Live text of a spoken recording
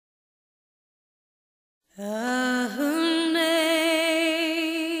Amazing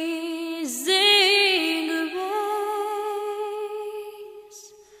grace,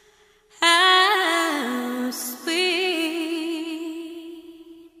 how sweet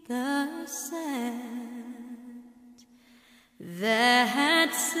the sound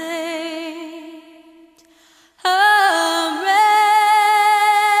that saved a wretch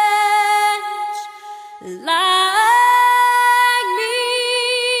like me.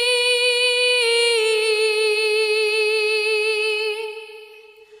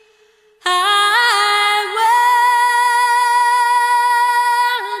 I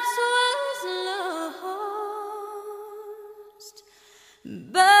once was lost,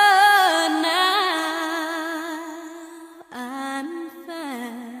 but now I'm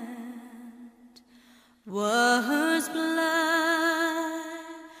found. Was blind,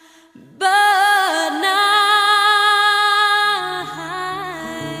 but now I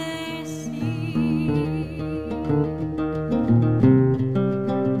see.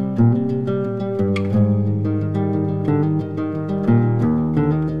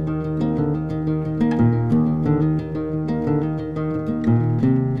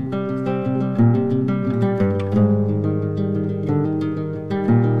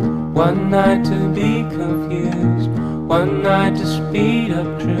 One night to be confused, one night to speed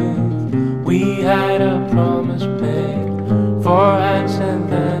up truth. We had a promise made, 4 hands and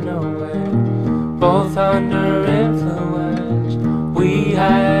then away. Both under influence, we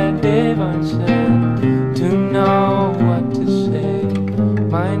had divine sense to know what to say.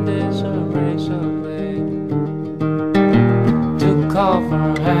 Mind is a razor blade to call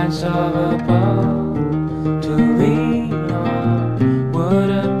for hands of above, to lean on. Would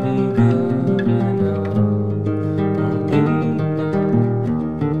it be good enough for me now?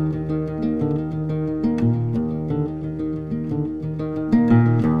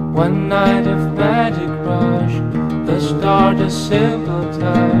 One night of magic rush, the start a simple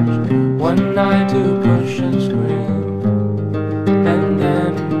touch. One night to push and scream, and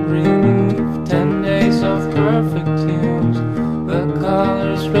then relief. 10 days of perfect tunes, the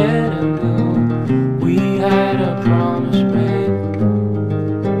colors red and blue. We had a promise made,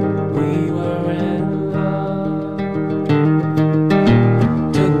 we were in love.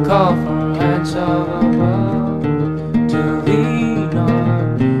 To call for hands of above, to lean on.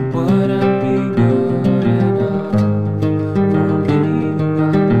 Wouldn't be good enough for me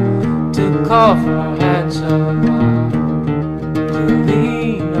now. To call for hands of above, to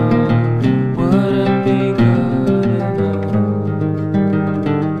lean on. Wouldn't be good enough.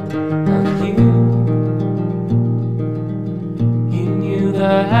 And you knew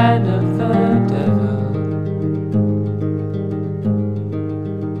the hand of the devil,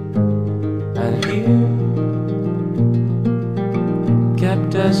 and you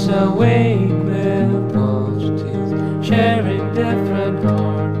kept us awake with false teeth, sharing different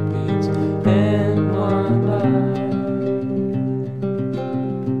heartbeats in one night.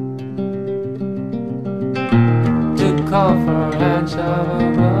 To call for hands of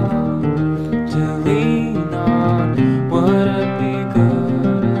above,